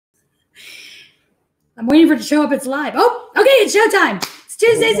I'm waiting for it to show up. It's live. Oh, okay, it's showtime. It's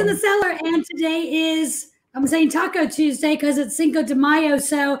Tuesdays in the Cellar, and today is, I'm saying Taco Tuesday because it's Cinco de Mayo.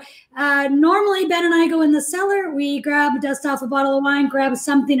 So normally Ben and I go in the cellar. We dust off a bottle of wine, grab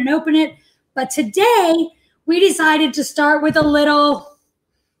something and open it. But today we decided to start with a little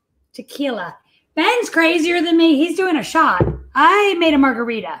tequila. Ben's crazier than me. He's doing a shot. I made a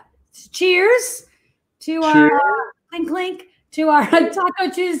margarita. Cheers to our clink clink to our Taco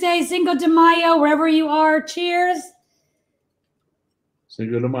Tuesday, Cinco de Mayo, wherever you are. Cheers.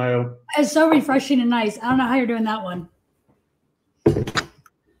 Cinco de Mayo. It's so refreshing and nice. I don't know how you're doing that one.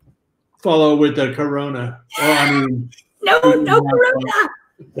 Follow with the Corona. Oh, I mean, no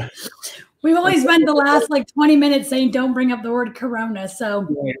Corona. We've only spent the last like 20 minutes saying don't bring up the word Corona. So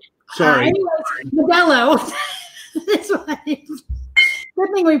sorry. Anyways, Modelo. This one.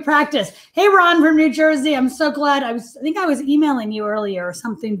 Good thing we practiced. Hey, Ron from New Jersey. I'm so glad. I think I was emailing you earlier or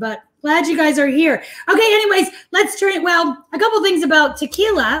something, but glad you guys are here. Okay, anyways, let's turn. Well, a couple things about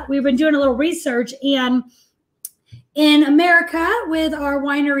tequila. We've been doing a little research, and in America with our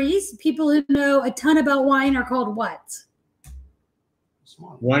wineries, people who know a ton about wine are called what?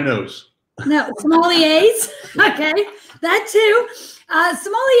 Winos. No, sommeliers. Okay, that too.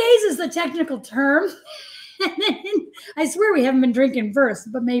 Sommeliers is the technical term. I swear we haven't been drinking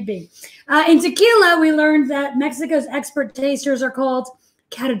first, but maybe. In tequila, we learned that Mexico's expert tasters are called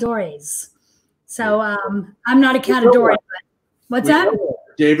catadores. So I'm not a catador. What's that?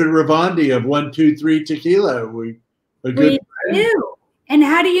 David Ravandi of 123 Tequila. We do. And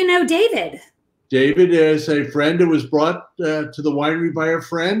how do you know David? David is a friend that was brought to the winery by a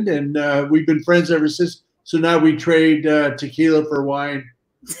friend, and we've been friends ever since. So now we trade tequila for wine.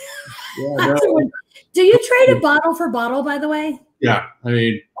 Yeah, do you trade a bottle for bottle, by the way? Yeah, I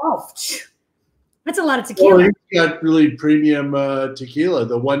mean. Oh, that's a lot of tequila. Well, he's got really premium tequila,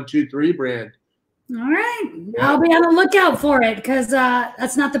 the 123 brand. All right. Yeah. I'll be on the lookout for it because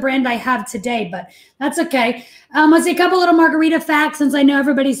that's not the brand I have today, but that's okay. Let's see a couple little margarita facts since I know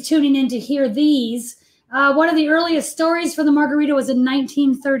everybody's tuning in to hear these. One of the earliest stories for the margarita was in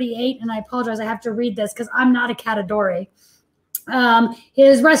 1938, and I apologize, I have to read this because I'm not a catadore.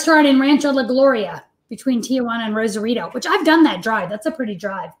 His restaurant in Rancho La Gloria between Tijuana and Rosarito, which I've done that drive. That's a pretty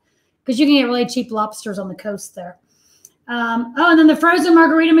drive because you can get really cheap lobsters on the coast there. And then the frozen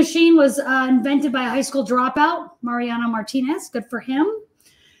margarita machine was invented by a high school dropout, Mariano Martinez. Good for him.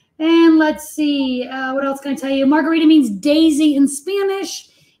 And let's see, what else can I tell you? Margarita means daisy in Spanish,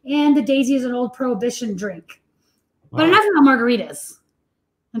 and the daisy is an old prohibition drink. Wow. But enough about margaritas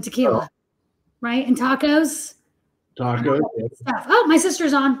and tequila, right? And tacos. Tacos. Stuff. Oh, my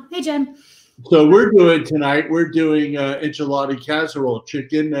sister's on. Hey, Jen. So we're doing enchilada casserole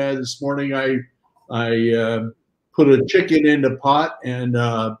chicken. This morning I put a chicken in the pot and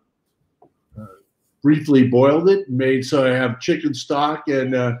briefly boiled it. So I have chicken stock,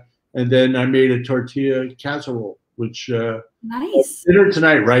 and then I made a tortilla casserole, which nice dinner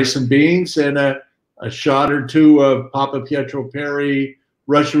tonight: rice and beans, and a shot or two of Papapietro Perry,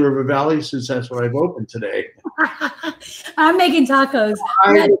 Russian River Valley, since that's what I've opened today. I'm making tacos.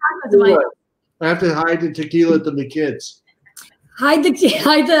 I have to hide the tequila from the kids. Hide the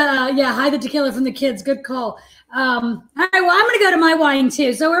tequila from the kids. Good call. All right, well, I'm going to go to my wine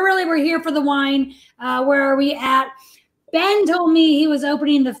too. So we're here for the wine. Where are we at? Ben told me he was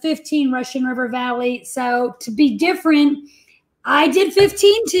opening the 15 Russian River Valley. So to be different, I did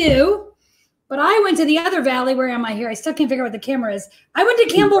 15 too. But I went to the other valley. Where am I here? I still can't figure out what the camera is. I went to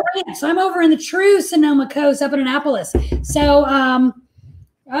Campbell Ranch. So I'm over in the true Sonoma Coast up in Annapolis. So,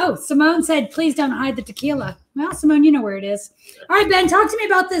 Simone said, please don't hide the tequila. Well, Simone, you know where it is. All right, Ben, talk to me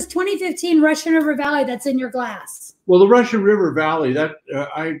about this 2015 Russian River Valley that's in your glass. Well, the Russian River Valley,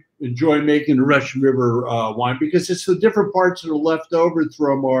 I enjoy making the Russian River wine because it's the different parts that are left over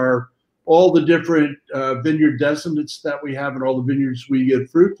from all the different vineyard descendants that we have and all the vineyards we get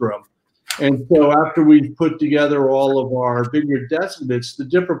fruit from. And so after we've put together all of our vineyard descendants, the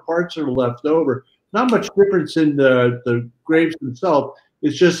different parts are left over. Not much difference in the grapes themselves.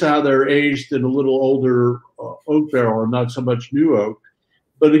 It's just how they're aged in a little older oak barrel and not so much new oak.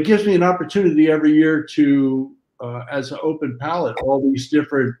 But it gives me an opportunity every year to, as an open palate, all these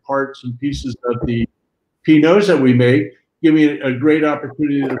different parts and pieces of the Pinots that we make, give me a great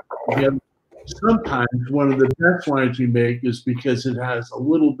opportunity to put together. Sometimes one of the best wines we make is because it has a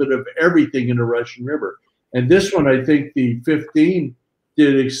little bit of everything in the Russian River. And this one, I think the 15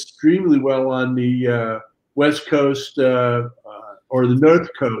 did extremely well on the West Coast or the North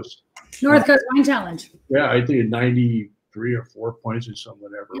Coast. North Coast Wine Challenge. Yeah, I think 90 3 or 4 points or something,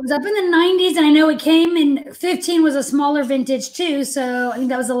 whatever. It was up in the 90s, and I know it came in 15 was a smaller vintage too. So I think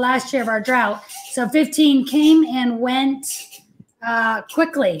that was the last year of our drought. So 15 came and went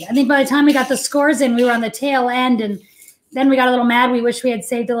quickly. I think by the time we got the scores in, we were on the tail end, and then we got a little mad. We wish we had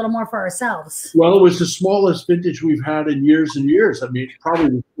saved a little more for ourselves. Well, it was the smallest vintage we've had in years and years. I mean, probably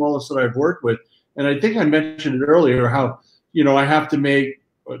the smallest that I've worked with. And I think I mentioned it earlier how, you know, I have to make,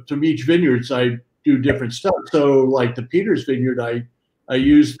 to each vineyards, I do different stuff. So like the Peters vineyard, I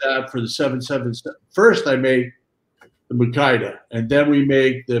use that for the 777. First, I make the Makita, and then we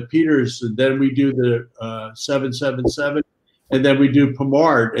make the Peters, and then we do the 777, and then we do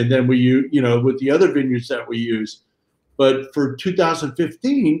Pomard, and then we use, you know, with the other vineyards that we use. But for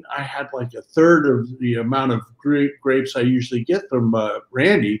 2015, I had like a third of the amount of grapes I usually get from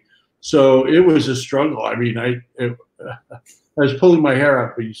Randy. So it was a struggle. I mean, I was pulling my hair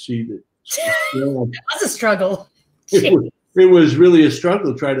out, but you see that. It was a struggle. It was really a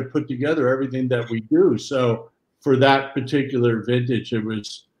struggle trying to put together everything that we do. So for that particular vintage, it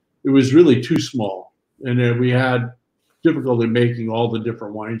was really too small, and we had difficulty making all the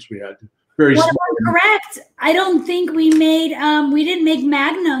different wines we had. Very small. Correct. I don't think we made we didn't make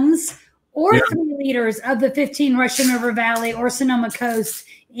magnums or 3 liters of the 15 Russian River Valley or Sonoma Coast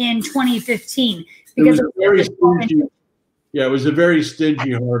in 2015 because it was very stingy. Yeah, it was a very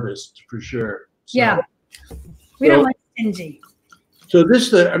stingy harvest for sure. So, yeah, we don't like stingy. So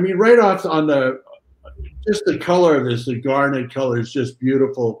this, I mean, right off on just the color of this, the garnet color is just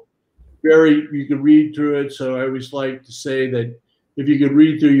beautiful. Very, you can read through it. So I always like to say that if you could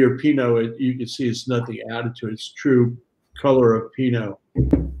read through your Pinot, you can see it's nothing added to it. It's true color of Pinot.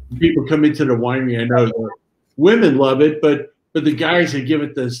 People come into the winery, I know the women love it, but the guys, they give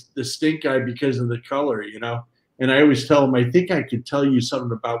it the stink eye because of the color, you know. And I always tell them, I think I could tell you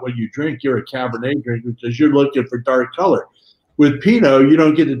something about what you drink. You're a Cabernet drinker because you're looking for dark color. With Pinot, you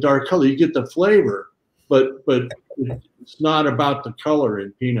don't get the dark color. You get the flavor, but it's not about the color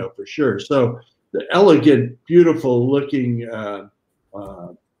in Pinot for sure. So the elegant, beautiful looking,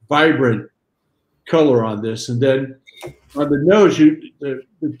 vibrant color on this. And then on the nose, the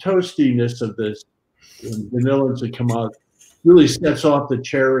toastiness of this, the vanillas that come out really sets off the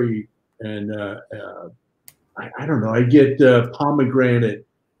cherry. And I don't know, I get pomegranate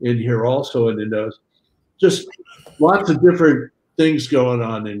in here also in the nose. Just lots of different things going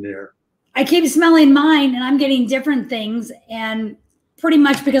on in there. I keep smelling mine, and I'm getting different things, and pretty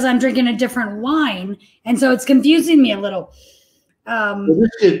much because I'm drinking a different wine, and so it's confusing me a little. Well, this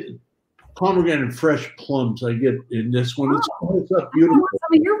is pomegranate and fresh plums I get in this one. It's up beautiful. I want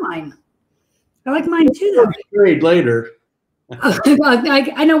some of your wine. I like mine too, though. Trade later.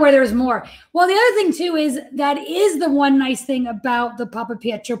 I know where there's more. Well, the other thing too is that is the one nice thing about the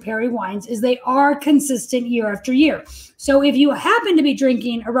Papapietro Perry wines is they are consistent year after year. So if you happen to be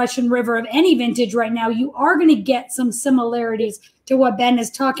drinking a Russian River of any vintage right now, you are going to get some similarities to what Ben is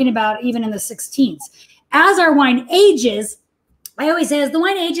talking about even in the 16s. As our wine ages, I always say as the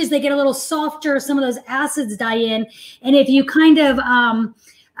wine ages, they get a little softer. Some of those acids die in. And if you kind of,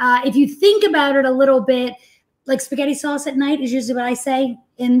 if you think about it a little bit, like spaghetti sauce at night is usually what I say.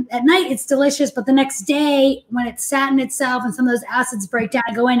 At night, it's delicious, but the next day, when it's sat in itself and some of those acids break down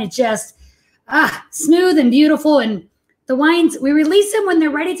and go in, it's just smooth and beautiful. And the wines, we release them when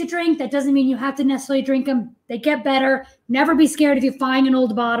they're ready to drink. That doesn't mean you have to necessarily drink them. They get better. Never be scared if you find an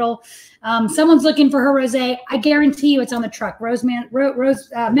old bottle. Someone's looking for her rosé. I guarantee you it's on the truck.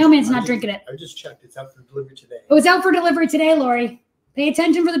 Mailman's not drinking it. I just checked. It's out for delivery today. Oh, it's out for delivery today, Lori. Pay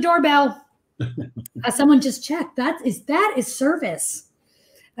attention for the doorbell. Someone just checked. That is service.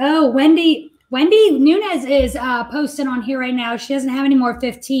 Oh, Wendy Nunez is posting on here right now. She doesn't have any more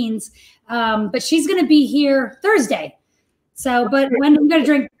 15s, but she's going to be here Thursday. So, but when I'm going to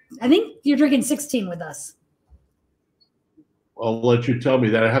drink, I think you're drinking 16 with us. I'll let you tell me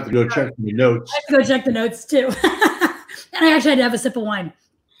that. I have to go check the notes. I have to go check the notes too. And I actually had to have a sip of wine.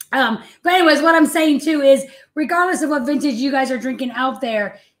 But anyways, what I'm saying too is regardless of what vintage you guys are drinking out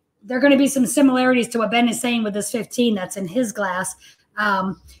there, there are going to be some similarities to what Ben is saying with this 15 that's in his glass.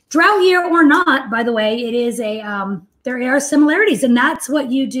 Drought year or not, by the way, it is there are similarities, and that's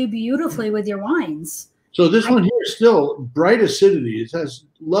what you do beautifully with your wines. So this one here is still bright acidity. It has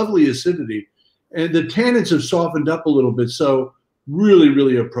lovely acidity, and the tannins have softened up a little bit. So really,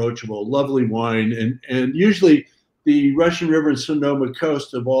 really approachable, lovely wine. And usually the Russian River and Sonoma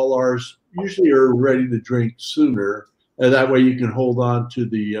Coast of all ours usually are ready to drink sooner. And that way you can hold on to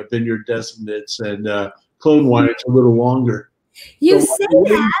the vineyard designates and clone wines a little longer. You say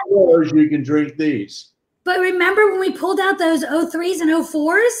that. You can drink these. But remember when we pulled out those 03s and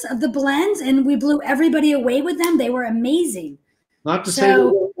 04s of the blends and we blew everybody away with them? They were amazing. Not to say they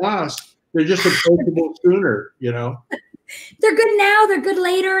won't last. They're just approachable sooner, you know. They're good now. They're good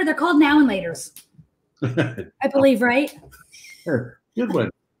later. They're called now and laters. I believe, right? Sure. Good one.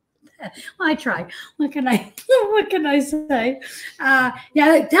 Well, I try. What can I say? Yeah,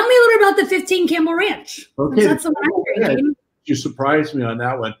 tell me a little bit about the 15 Campbell Ranch. Okay. That's the one I'm drinking. You surprised me on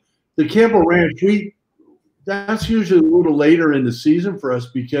that one. The Campbell Ranch, that's usually a little later in the season for us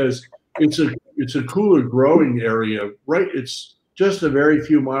because it's a cooler growing area, right? It's just a very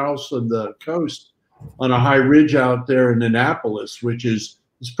few miles from the coast on a high ridge out there in Annapolis, which is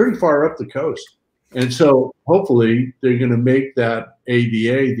pretty far up the coast. And so hopefully they're going to make that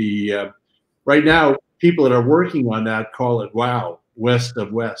ADA right now, people that are working on that call it West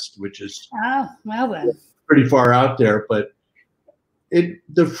of West, which is pretty far out there. But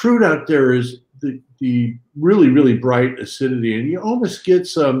the fruit out there is the really, really bright acidity, and you almost get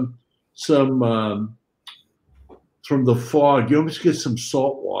some from the fog. You almost get some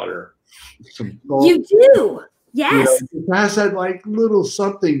salt water. You do, yes. You know, it has that like little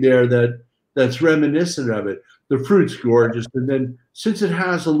something there that's reminiscent of it. The fruit's gorgeous, and then since it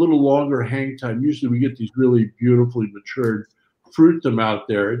has a little longer hang time, usually we get these really beautifully matured fruit them out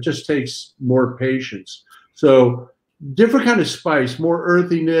there. It just takes more patience. So different kind of spice, more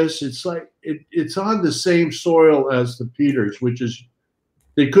earthiness. It's like it's on the same soil as the Peters, which is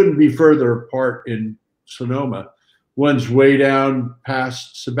they couldn't be further apart in Sonoma. One's way down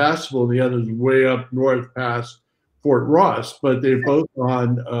past Sebastopol, the other's way up north past Fort Ross, but they're both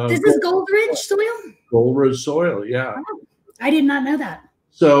on. This is Gold Ridge soil? Gold Ridge soil, yeah. Oh, I did not know that.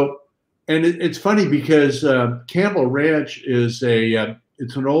 So, and it's funny because Campbell Ranch is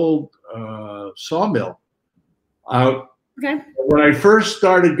it's an old sawmill. Okay. When I first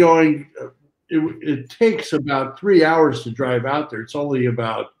started going, it takes about 3 hours to drive out there. It's only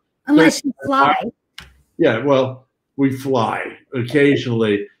about unless you fly. Yeah, well, we fly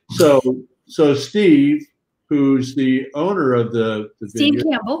occasionally. So Steve, who's the owner of the vineyard,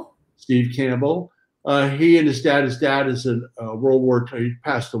 Steve Campbell, he and his dad is a World War II. He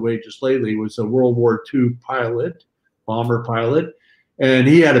passed away just lately. He was a World War II bomber pilot, and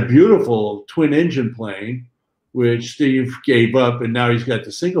he had a beautiful twin engine plane, which Steve gave up, and now he's got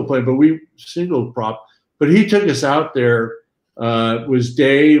the single plane. But single prop. But he took us out there. Was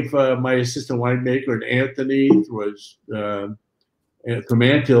Dave, my assistant winemaker, and Anthony was from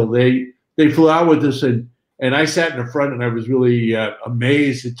Anthill. They flew out with us, and I sat in the front, and I was really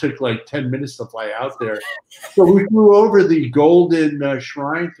amazed. It took like 10 minutes to fly out there. So we flew over the Golden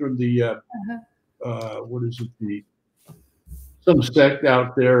Shrine from the what is it? Some sect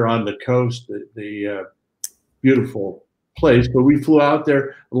out there on the coast. The beautiful place. But we flew out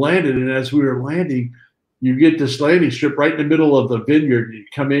there, landed, and as we were landing, you get this landing strip right in the middle of the vineyard. You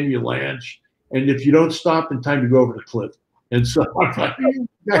come in, you land, and if you don't stop in time, you go over the cliff. And so I'm like,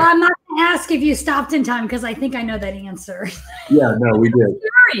 well, I'm not going to ask if you stopped in time because I think I know that answer. Yeah, no, we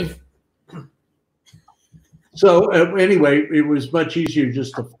did. So anyway, it was much easier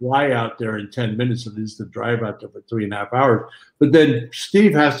just to fly out there in 10 minutes than it is to drive out there for 3.5 hours. But then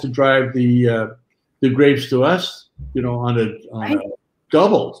Steve has to drive the grapes to us, you know, on a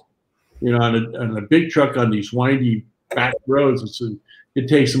doubled, you know, on a big truck on these windy back roads. It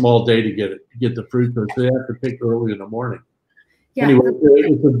takes them all day to get the fruit. So they have to pick early in the morning. Yeah. Anyway,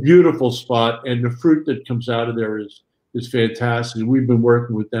 it's a beautiful spot, and the fruit that comes out of there is fantastic. We've been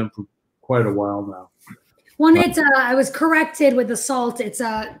working with them for quite a while now. Well, it's I was corrected with the salt. It's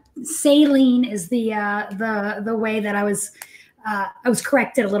saline is the way that I was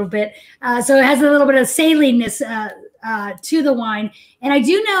corrected a little bit. So it has a little bit of salineness to the wine. And I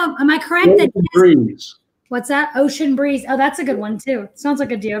do know, am I correct? Ocean breeze. What's that? Ocean breeze. Oh, that's a good one too. Sounds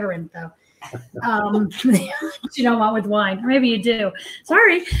like a deodorant though. You don't want with wine, or maybe you do.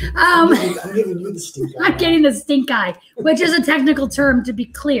 Sorry. I'm giving you the stink eye. I'm getting the stink eye, which is a technical term to be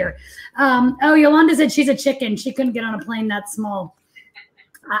clear. Oh, Yolanda said she's a chicken. She couldn't get on a plane that small.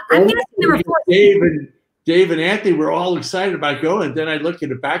 I'm going to see the report. Dave and Anthony were all excited about going. Then I look in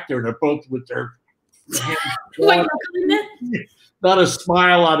the back there, and they're both with their hands. Not a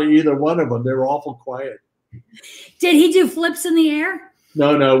smile out of either one of them. They were awful quiet. Did he do flips in the air?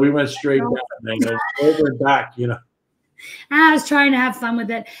 No, we went straight down, and over and back, you know. I was trying to have fun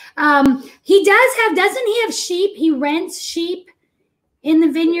with it. He doesn't he have sheep? He rents sheep in the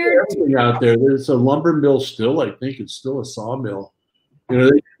vineyard. Everything out there. There's a lumber mill still. I think it's still a sawmill. You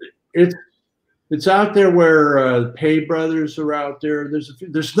know, it's out there where Pay Brothers are out there.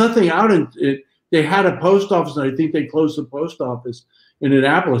 There's nothing out in it. They had a post office, and I think they closed the post office. in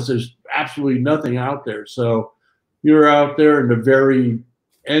Annapolis, there's absolutely nothing out there. So you're out there in the very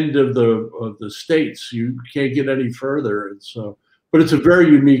end of the states. You can't get any further. And so, but it's a very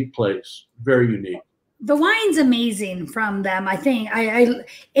unique place, very unique. The wine's amazing from them. I think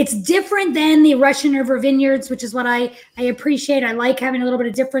it's different than the Russian River vineyards, which is what I appreciate. I like having a little bit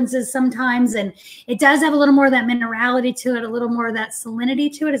of differences sometimes, and it does have a little more of that minerality to it, a little more of that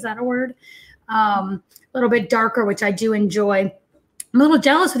salinity to it. Is that a word? A little bit darker, which I do enjoy. I'm a little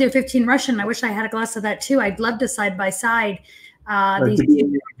jealous with your 15 Russian. I wish I had a glass of that too. I'd love to side by side these two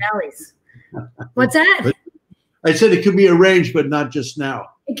different valleys. What's that? I said it could be arranged, but not just now.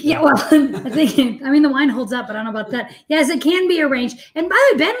 Yeah, well, I mean, the wine holds up, but I don't know about that. Yes, it can be arranged. And by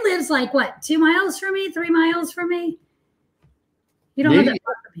the way, Ben lives like what, 2 miles from me, 3 miles from me? You don't live that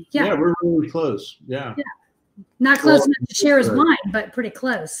far from me. Yeah, we're really close. Yeah. Not close enough to share his wine, but pretty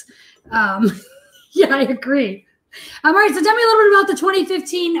close. Yeah, I agree. All right, so tell me a little bit about the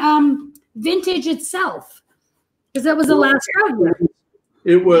 2015 vintage itself, because that was the last round.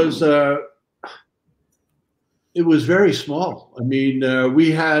 It was very small. I mean,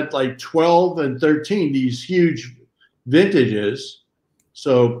 we had like 12 and 13, these huge vintages.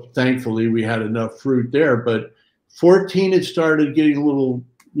 So thankfully we had enough fruit there, but 14, it started getting a little,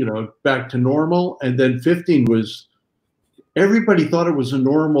 back to normal. And then 15 was, everybody thought it was a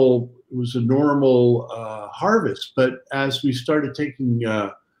normal harvest. But as we started taking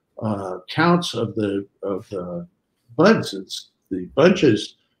counts of the buds, the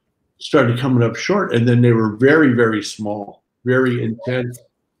bunches started coming up short, and then they were very, very small, very intense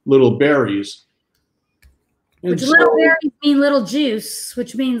little berries. Which little berries mean little juice,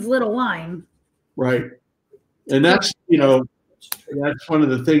 which means little wine. Right. And that's, that's one of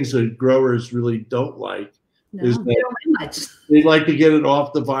the things that growers really don't like. No, is that they don't like much. They like to get it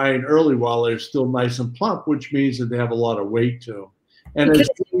off the vine early while they're still nice and plump, which means that they have a lot of weight to them. And because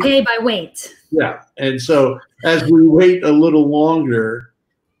they pay by weight. Yeah. And so as we wait a little longer,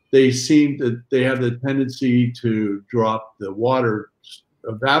 they seem that they have the tendency to drop, the water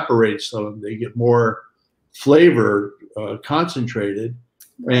evaporates, so they get more flavor concentrated,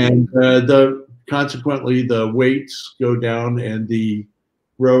 and consequently the weights go down, and the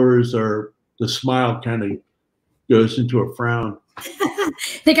growers the smile kind of goes into a frown.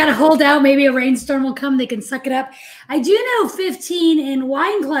 They got to hold out. Maybe a rainstorm will come. They can suck it up. I do know 15 in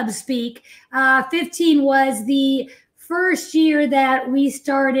wine club speak. 15 was the first year that we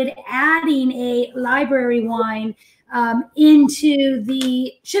started adding a library wine into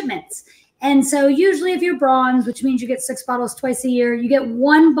the shipments. And so usually if you're bronze, which means you get 6 bottles twice a year, you get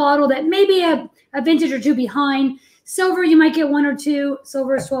 1 bottle that may be a vintage or 2 behind. Silver, you might get 1 or 2.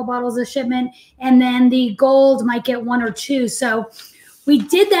 Silver is 12 bottles a shipment. And then the gold might get 1 or 2. So we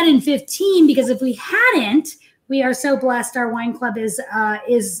did that in 15 because if we hadn't, we are so blessed. Our wine club is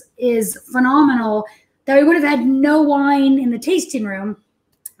phenomenal that we would have had no wine in the tasting room.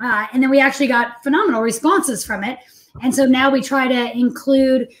 And then we actually got phenomenal responses from it. And so now we try to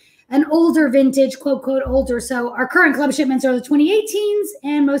include an older vintage, quote, quote, older. So our current club shipments are the 2018s,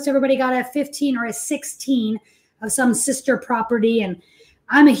 and most everybody got a 15 or a 16 of some sister property. And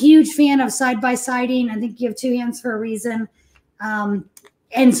I'm a huge fan of side-by-siding. I think you have 2 hands for a reason.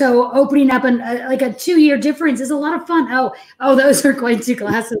 And so opening up like a 2-year difference is a lot of fun. Oh, those are quite 2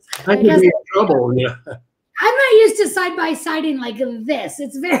 glasses. I could be in trouble. Yeah. I'm not used to side-by-siding like this.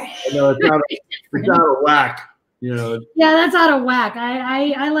 It's very it's out of whack. Yeah, that's out of whack.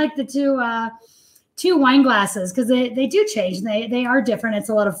 I like the two wine glasses because they do change. They are different. It's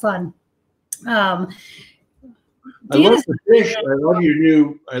a lot of fun. I love the fish. I love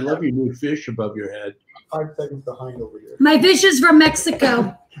your new fish above your head. 5 seconds behind over here. My fish is from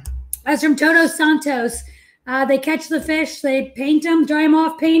Mexico. That's from Todos Santos. They catch the fish, they paint them, dry them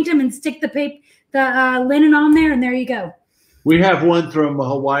off, paint them, and stick the linen on there, and there you go. We have one from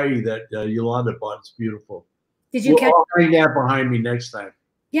Hawaii that Yolanda bought. It's beautiful. Did you catch it? I'll hang that behind me next time.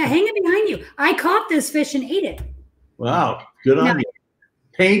 Yeah, hang it behind you. I caught this fish and ate it. Wow, good on you.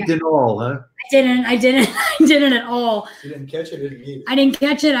 Paint and all, huh? I didn't at all. You didn't catch it, didn't eat it. I didn't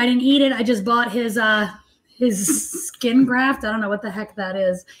catch it. I didn't eat it. I just bought his skin graft. I don't know what the heck that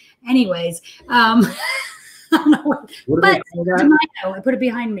is. Anyways, I don't know what but I put it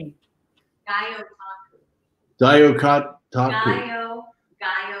behind me. Daio taku.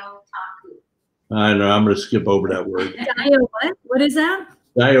 I know. I'm going to skip over that word. Daio what? What is that?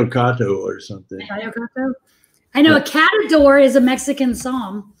 Daiokato or something. Daiokato? I know a catador is a Mexican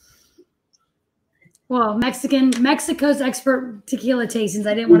psalm. Well, Mexico's expert tequila tastings.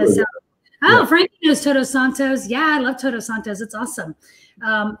 I didn't want to sound. Oh, yeah. Frankie knows Todos Santos. Yeah, I love Todos Santos. It's awesome.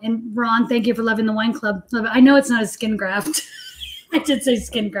 And Ron, thank you for loving the wine club. I know it's not a skin graft. I should say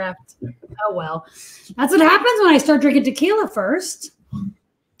skin graft. Oh, well. That's what happens when I start drinking tequila first.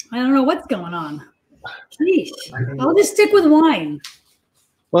 I don't know what's going on. Sheesh. I'll just stick with wine.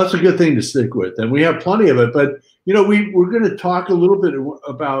 Well, that's a good thing to stick with. And we have plenty of it. But, you know, we're going to talk a little bit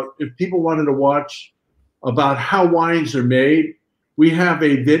about, if people wanted to watch about how wines are made, we have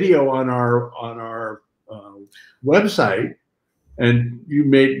a video on our website, and you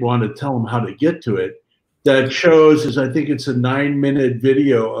may want to tell them how to get to it, that shows, I think it's a 9-minute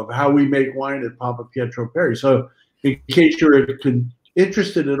video of how we make wine at Papapietro Perry. So in case you're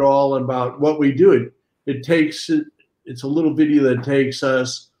interested at all about what we do, it's a little video that takes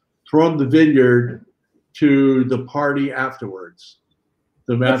us from the vineyard to the party afterwards.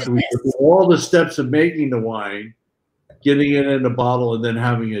 So after we do all the steps of making the wine, getting it in a bottle, and then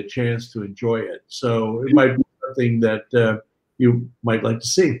having a chance to enjoy it. So it might be something that you might like to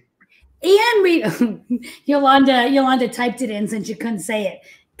see. And Yolanda typed it in since you couldn't say it.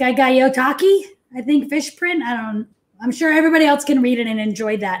 Gagayotaki, I think, fish print. I'm sure everybody else can read it and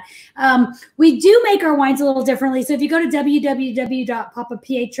enjoy that. We do make our wines a little differently. So if you go to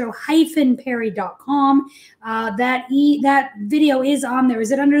www.papapietro-perry.com, that video is on there.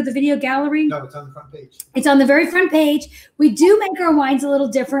 Is it under the video gallery? No, it's on the front page. It's on the very front page. We do make our wines a little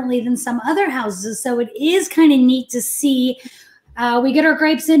differently than some other houses. So it is kind of neat to see. We get our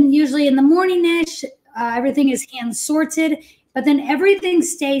grapes in usually in the morning-ish. Everything is hand sorted, but then everything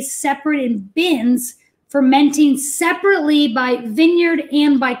stays separate in bins, fermenting separately by vineyard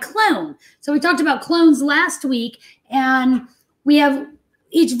and by clone. So we talked about clones last week, and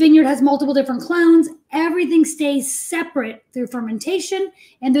each vineyard has multiple different clones. Everything stays separate through fermentation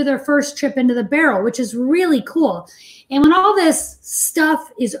and through their first trip into the barrel, which is really cool. And when all this stuff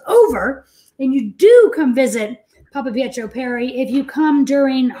is over, and you do come visit Papapietro Perry, if you come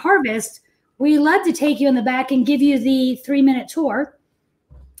during harvest, we love to take you in the back and give you the 3-minute tour,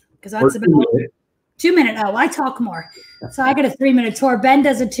 because that's about 2 minute. Oh, I talk more. So I got a 3-minute tour. Ben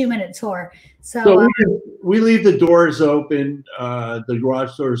does a 2-minute tour. So we leave the doors open, the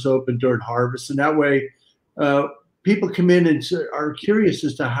garage doors open during harvest. And that way people come in and are curious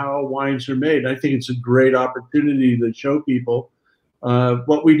as to how wines are made. I think it's a great opportunity to show people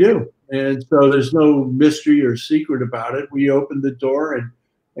what we do. And so there's no mystery or secret about it. We open the door,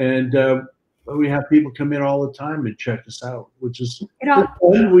 and we have people come in all the time and check us out, which is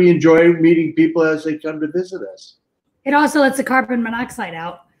fun. We enjoy meeting people as they come to visit us. It also lets the carbon monoxide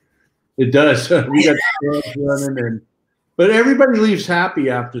out. It does. We got running, but everybody leaves happy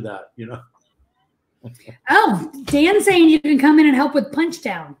after that, you know. Oh, Dan's saying you can come in and help with punch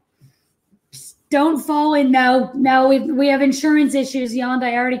down. Don't fall in. No, we have insurance issues, Yolanda.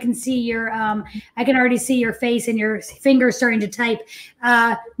 I already can see I can already see your face and your fingers starting to type.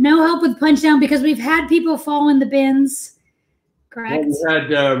 No help with punch down, because we've had people fall in the bins. Correct. Well,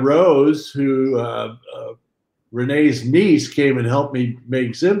 we had Rose, who Renee's niece, came and helped me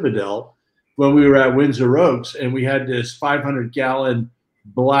make Zinfandel when we were at Windsor Oaks, and we had this 500-gallon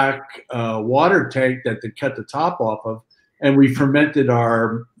black water tank that they cut the top off of, and we fermented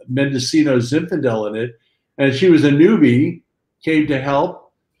our Mendocino Zinfandel in it. And she was a newbie, came to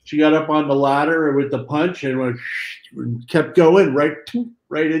help. She got up on the ladder with the punch and kept going right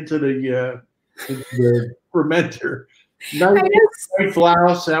into the fermenter. Nice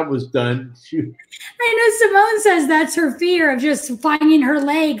blouse, that was done. I know Simone says that's her fear of just finding her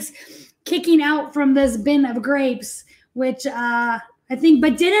legs kicking out from this bin of grapes, which I think,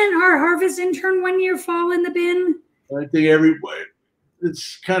 but didn't our harvest intern one year fall in the bin? I think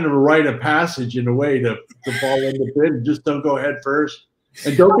it's kind of a rite of passage in a way to fall in the bin. Just don't go head first.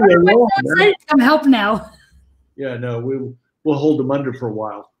 And don't be alone. Come help now. Yeah, no, we'll hold them under for a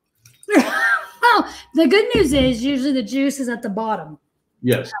while. Well, the good news is usually the juice is at the bottom.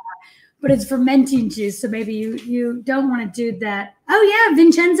 Yes. But it's fermenting juice, so maybe you don't want to do that. Oh yeah,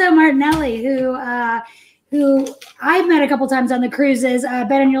 Vincenzo Martinelli, who I've met a couple times on the cruises.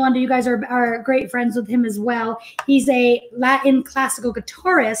 Ben and Yolanda, you guys are great friends with him as well. He's a Latin classical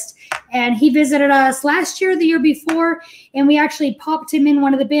guitarist, and he visited us last year, the year before, and we actually popped him in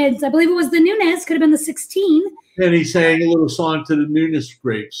one of the bins. I believe it was the Nunes, could have been the 16. And he sang a little song to the Nunes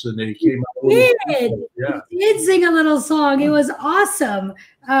grapes, and they came out. He did sing a little song. It was awesome.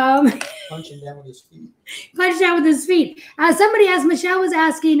 Punching down with his feet. Punched down with his feet. Somebody asked, Michelle was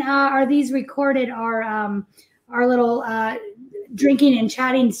asking, are these recorded, our little drinking and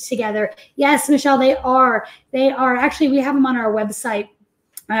chatting together? Yes, Michelle, they are. They are. Actually, we have them on our website.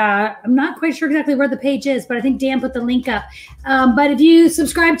 I'm not quite sure exactly where the page is, but I think Dan put the link up. But if you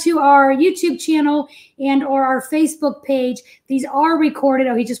subscribe to our YouTube channel and or our Facebook page, these are recorded.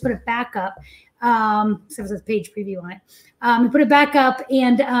 Oh, he just put it back up. So it says page preview on it. We put it back up,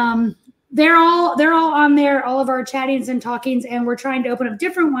 and they're all on there, all of our chattings and talkings, and we're trying to open up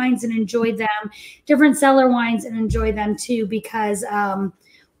different wines and enjoy them, different cellar wines and enjoy them too, because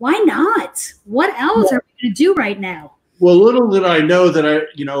why not? What else are we going to do right now? Well, little did I know that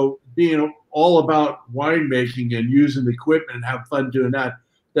being all about winemaking and using equipment and have fun doing that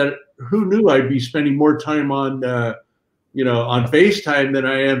who knew I'd be spending more time on on FaceTime than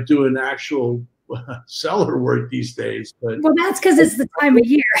I am doing actual cellar work these days. But well, that's because it's the time of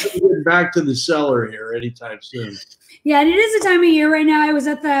year. Getting back to the cellar here anytime soon. Yeah, and it is the time of year right now. I was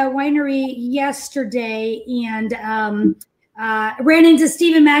at the winery yesterday and ran into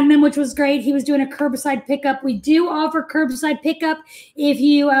Stephen Magnum, which was great. He was doing a curbside pickup. We do offer curbside pickup if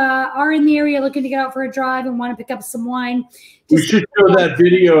you are in the area looking to get out for a drive and want to pick up some wine. We should show that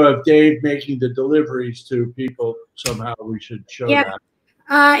video of Dave making the deliveries to people somehow. We should show that.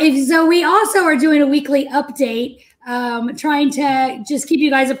 So we also are doing a weekly update, trying to just keep you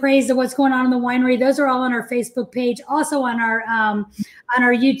guys appraised of what's going on in the winery. Those are all on our Facebook page, also on our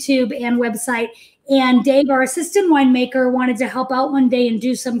YouTube and website. And Dave, our assistant winemaker, wanted to help out one day and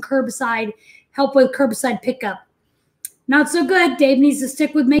do some help with curbside pickup. Not so good. Dave needs to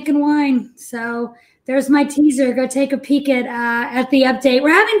stick with making wine. So there's my teaser. Go take a peek at the update. We're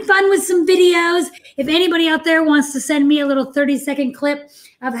having fun with some videos. If anybody out there wants to send me a little 30-second clip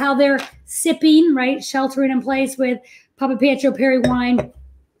of how they're sipping, right, sheltering in place with Papapietro Perry wine.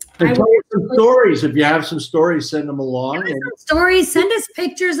 And tell us some stories. If you have some stories, send them along. Stories, send us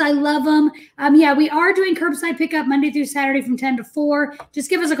pictures. I love them. Yeah, we are doing curbside pickup Monday through Saturday from 10 to 4. Just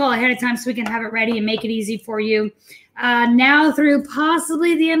give us a call ahead of time so we can have it ready and make it easy for you. Now through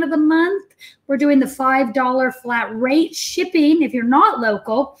possibly the end of the month, we're doing the $5 flat rate shipping if you're not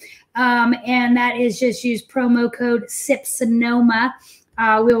local. And that is just use promo code SIPSONOMA.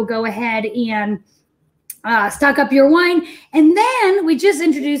 We'll go ahead and stock up your wine. And then we just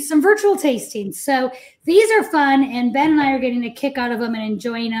introduced some virtual tastings. So these are fun, and Ben and I are getting a kick out of them and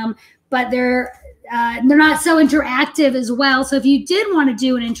enjoying them, but they're not so interactive as well. So if you did want to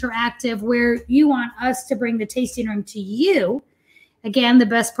do an interactive where you want us to bring the tasting room to you, again, the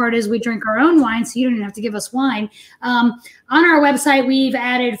best part is we drink our own wine, so you don't even have to give us wine. On our website, we've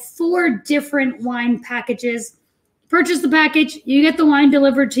added 4 different wine packages. Purchase the package, you get the wine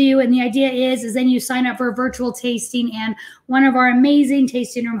delivered to you, and the idea is then you sign up for a virtual tasting, and one of our amazing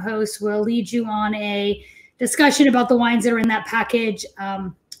tasting room hosts will lead you on a discussion about the wines that are in that package.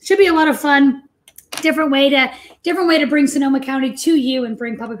 Should be a lot of fun. Different way to bring Sonoma County to you and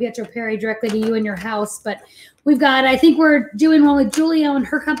bring Papapietro Perry directly to you in your house. But we've got, I think we're doing one with Julio and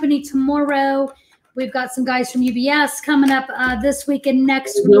her company tomorrow. We've got some guys from UBS coming up this week and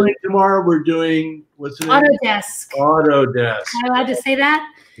next week. Tomorrow we're doing, what's the name? Autodesk. Autodesk. Am I allowed to say that?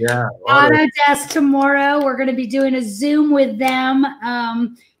 Yeah. Autodesk tomorrow. We're going to be doing a Zoom with them,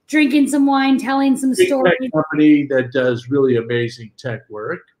 drinking some wine, telling some stories. Tech company that does really amazing tech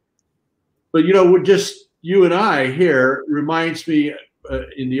work. But, we're just, you and I here, reminds me,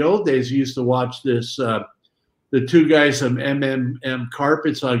 in the old days, we used to watch this, the 2 guys from MMM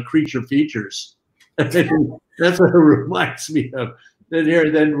Carpets on Creature Features. That's what it reminds me of.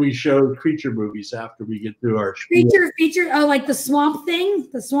 Then we show creature movies after we get through our creature feature. Oh, like the swamp thing,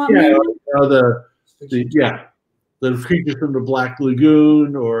 the swamp. Yeah, the creatures from the Black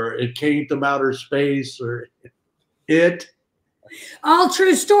Lagoon, or It Came from Outer Space, or It. All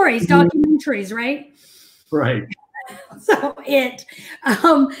true stories, documentaries, right? Right. So It.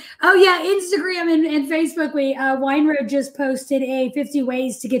 Oh yeah, Instagram and Facebook. Wine Road just posted a 50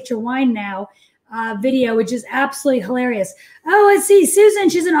 ways to get your wine now video, which is absolutely hilarious. Oh, let's see. Susan,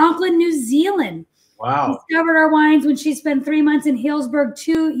 she's in Auckland, New Zealand. Wow. Discovered our wines when she spent 3 months in Hillsburg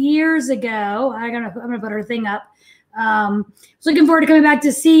 2 years ago. I'm gonna put her thing up. Looking forward to coming back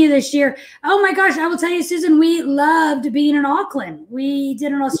to see you this year. Oh my gosh, I will tell you, Susan, we loved being in Auckland. We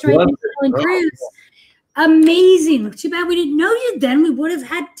did an Australian cruise. Amazing. Too bad we didn't know you then. We would have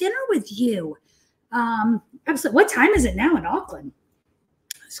had dinner with you. Absolutely. What time is it now in Auckland?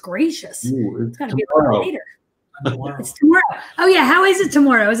 It's gracious. It's got to be a little later. It's tomorrow. Oh yeah. How is it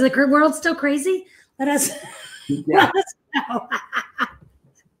tomorrow? Is the world still crazy? Let us know.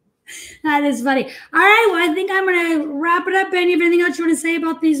 That is funny. All right. Well, I think I'm going to wrap it up. Ben, you have anything else you want to say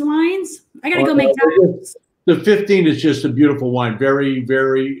about these wines? I got to go make time. The 15 is just a beautiful wine. Very,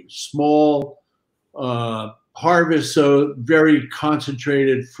 very small harvest. So very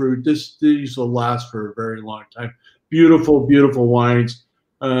concentrated fruit. These will last for a very long time. Beautiful, beautiful wines.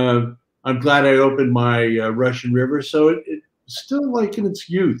 I'm glad I opened my Russian River. So it's still like in its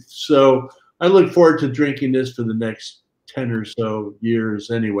youth. So I look forward to drinking this for the next 10 or so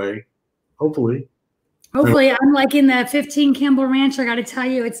years anyway. hopefully. Hopefully, I'm liking the 15 Campbell Ranch. I got to tell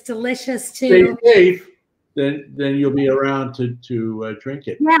you, it's delicious Stay too. safe. Then you'll be around to drink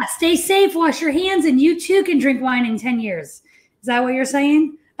it. Yeah, stay safe. Wash your hands, and you too can drink wine in 10 years. Is that what you're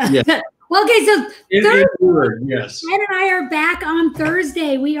saying? Yeah. Well, okay, so Thursday, yes. Ed and I are back on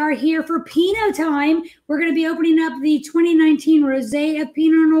Thursday. We are here for Pinot time. We're going to be opening up the 2019 Rosé of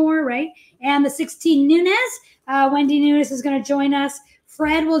Pinot Noir, right? And the 16 Nunes. Wendy Nunes is going to join us.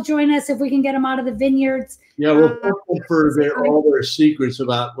 Fred will join us if we can get him out of the vineyards. Yeah, we'll look for all their secrets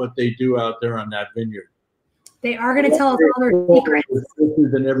about what they do out there on that vineyard. They are going to tell us all their secrets.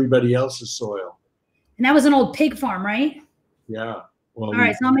 Different than everybody else's soil. And that was an old pig farm, right? Yeah. Well, all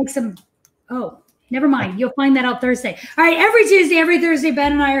right, so I'll make some. Oh, never mind. You'll find that out Thursday. All right, every Tuesday, every Thursday,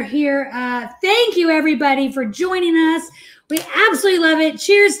 Ben and I are here. Thank you, everybody, for joining us. We absolutely love it.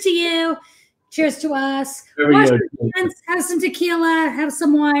 Cheers to you. Cheers to us. Wash your hands, have some tequila, have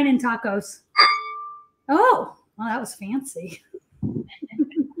some wine and tacos. Oh, well, that was fancy.